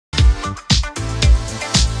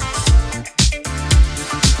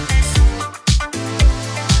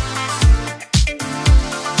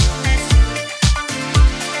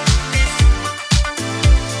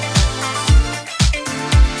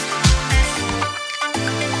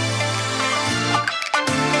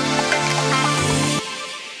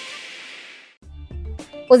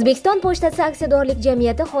O'zbekiston pochtasi aksiyadorlik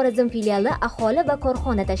jamiyati Xorazm filiali aholi va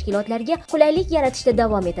korxona tashkilotlariga qulaylik yaratishda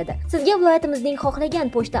davom etadi. Sizga viloyatimizning xohlagan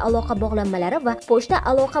pochta aloqa bog'lanmalari va pochta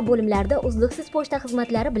aloqa bo'limlarida uzluksiz pochta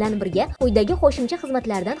xizmatlari bilan birga quyidagi qo'shimcha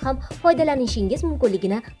xizmatlardan ham foydalanishingiz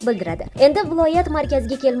mumkinligini bildiradi. Endi viloyat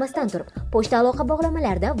markaziga kelmasdan turib, pochta aloqa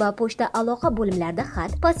bog'lamalarida va pochta aloqa bo'limlarida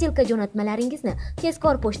xat, posilka jo'natmalaringizni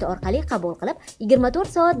tezkor pochta orqali qabul qilib,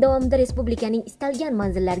 24 soat davomida respublikaning istalgan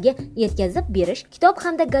manzillariga yetkazib berish, kitob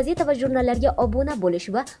hamda gazeta va jurnallarga obuna bo'lish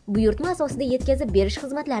va buyurtma asosida yetkazib berish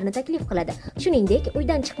xizmatlarini taklif qiladi. Shuningdek,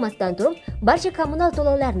 uydan chiqmasdan turib, barcha kommunal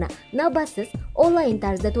to'lovlarni navbatsiz onlayn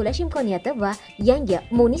tarzda to'lash imkoniyati va yangi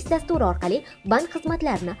Munis dasturi orqali bank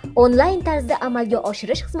xizmatlarini onlayn tarzda amalga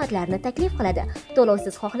oshirish xizmatlarini taklif qiladi.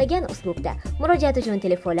 To'lovsiz xohlagan uslubda. Murojaat uchun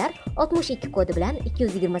telefonlar 62 kodi bilan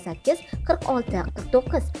 228 46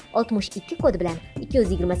 49, 62 kodi bilan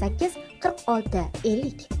 228 46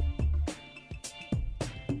 50.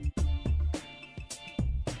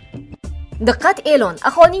 Diqqat e'lon!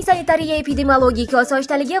 Aholining sanitariya epidemiologik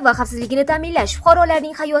osoyishtaligi va xavfsizligini ta'minlash,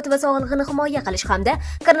 fuqarolarning hayoti va sog'lig'ini himoya qilish hamda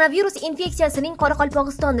koronavirus infeksiyasining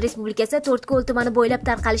Qoraqalpog'iston Respublikasi To'rtko'l tumani bo'ylab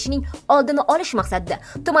tarqalishining oldini olish maqsadida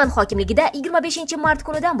tuman hokimligida 25-mart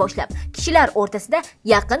kunidan boshlab kishilar o'rtasida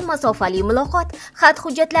yaqin masofali muloqot,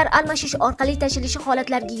 xat-hujjatlar almashish orqali tashilishi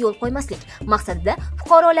holatlariga yo'l qo'ymaslik maqsadida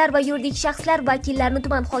fuqarolar va yuridik shaxslar vakillarini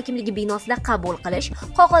tuman hokimligi binosida qabul qilish,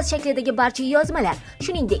 qog'oz shaklidagi barcha yozmalar,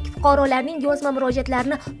 shuningdek fuqarolarning yozma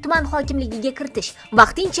murojaatlarini tuman hokimligiga kiritish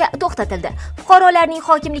vaqtincha to'xtatildi. Fuqarolarning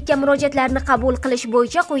hokimlikka murojaatlarini qabul qilish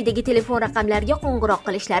bo'yicha quyidagi telefon raqamlariga qo'ng'iroq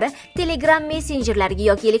qilishlari, Telegram messenjerlariga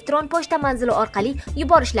yoki elektron pochta manzili orqali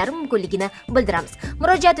yuborishlari mumkinligini bildiramiz.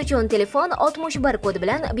 Murojaat uchun telefon 61 kodi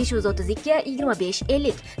bilan 532 25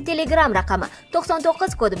 50, Telegram raqami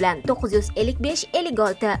 99 kodi bilan 955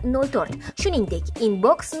 56 04, shuningdek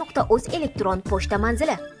inbox.uz elektron pochta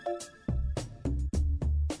manzili.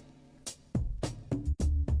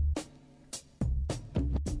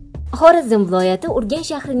 Xorazm viloyati Urganch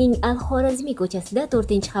shahrining Al-Xorazmiy ko'chasida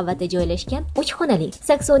 4-qavatda joylashgan 3 xonali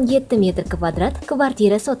 87 metr kvadrat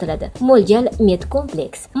kvartira sotiladi. Mo'ljal met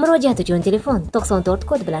kompleks. Murojaat uchun telefon 94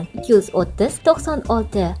 kod bilan 230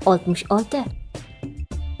 96 66.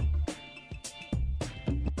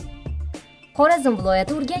 Xorazm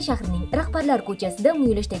viloyati Urganch shahrining Rahbarlar ko'chasida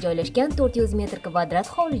muyulishda joylashgan 400 metr kvadrat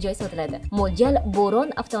hovli joy sotiladi. Mo'ljal bo'ron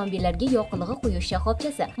avtomobillarga yoqilg'i quyish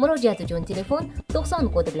shoxobchasi. Murojaat uchun telefon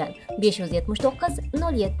 90 kodi bilan 579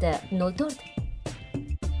 07 04.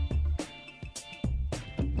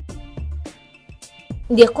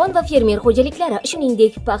 Dehqon va fermer xo'jaliklari,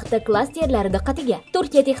 shuningdek paxta klasterlari diqqatiga.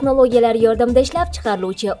 Turkiya texnologiyalari yordamida ishlab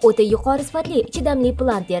chiqariluvchi o'ta yuqori sifatli chidamli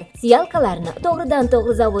planter siyalkalarini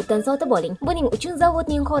to'g'ridan-to'g'ri zavoddan sotib oling. Buning uchun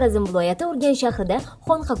zavodning Xorazm viloyati Urganch shahrida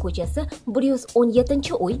Xonqa ko'chasi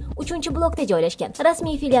 117-uy 3-blokda joylashgan.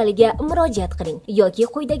 Rasmiy filialiga murojaat qiling yoki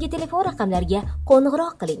quyidagi telefon raqamlariga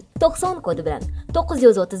qo'ng'iroq qiling. 90 kodi bilan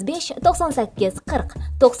 935 98 40,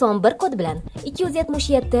 91 kodi bilan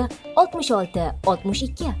 277 66 60. Xorazm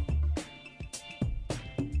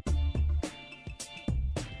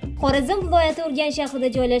viloyati Urganch shahrida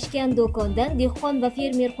joylashgan do'kondan dehqon va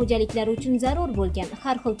fermer xo'jaliklari uchun zarur bo'lgan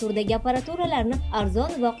har xil turdagi apparaturalarni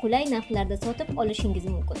arzon va qulay narxlarda sotib olishingiz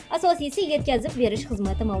mumkin. Asosiysi yetkazib berish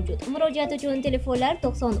xizmati mavjud. Murojaat uchun telefonlar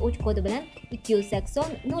 93 kodi bilan 280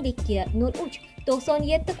 02 03,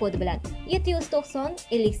 97 kodi bilan 790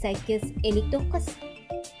 58 59.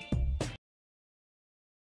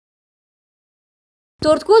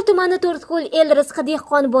 To'rtko'l tumani To'rtko'l el rizqi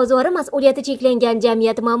dehqon bozori mas'uliyati cheklangan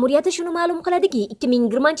jamiyati ma'muriyati shuni ma'lum qiladiki,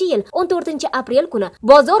 2020-yil 14-aprel kuni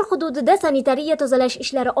bozor hududida sanitariya tozalash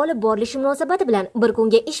ishlari olib borilishi munosabati bilan bir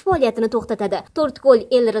kunga ish faoliyatini to'xtatadi. To'rtko'l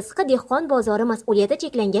el rizqi dehqon bozori mas'uliyati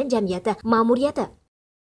cheklangan jamiyati ma'muriyati.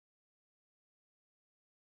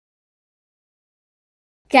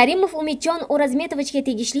 Karimov Umidjon O'razmetovichga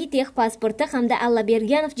tegishli texpasporti hamda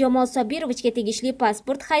Allaberganov Jamol Sobirovichga tegishli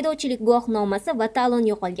pasport, haydovchilik guvohnomasi va talon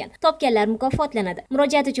yo'qolgan. Topganlar mukofotlanadi.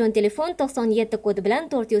 Murojaat uchun telefon 97 kodi bilan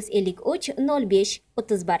 453 05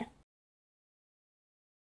 31.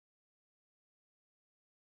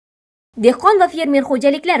 Dehqon va fermer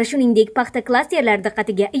xo'jaliklari, shuningdek paxta klasterlari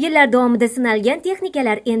diqqatiga. Yillar davomida sinalgan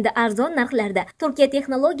texnikalar endi arzon narxlarda Turkiya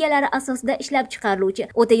texnologiyalari asosida ishlab chiqariluvchi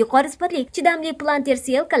o'ta yuqori sifatli chidamli planter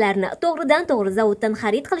siyalkalarni to'g'ridan-to'g'ri zavoddan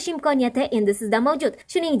xarid qilish imkoniyati endi sizda mavjud.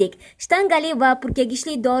 Shuningdek, shtangali va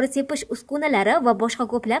purkagichli dori sepish uskunalari va boshqa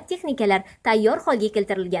ko'plab texnikalar tayyor holga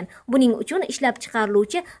keltirilgan. Buning uchun ishlab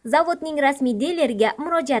chiqariluvchi zavodning rasmiy dileriga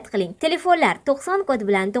murojaat qiling. Telefonlar 90 kod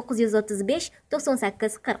bilan 935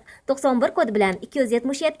 98 40, 91 kod bilan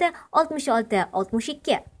 277 66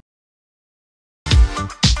 62.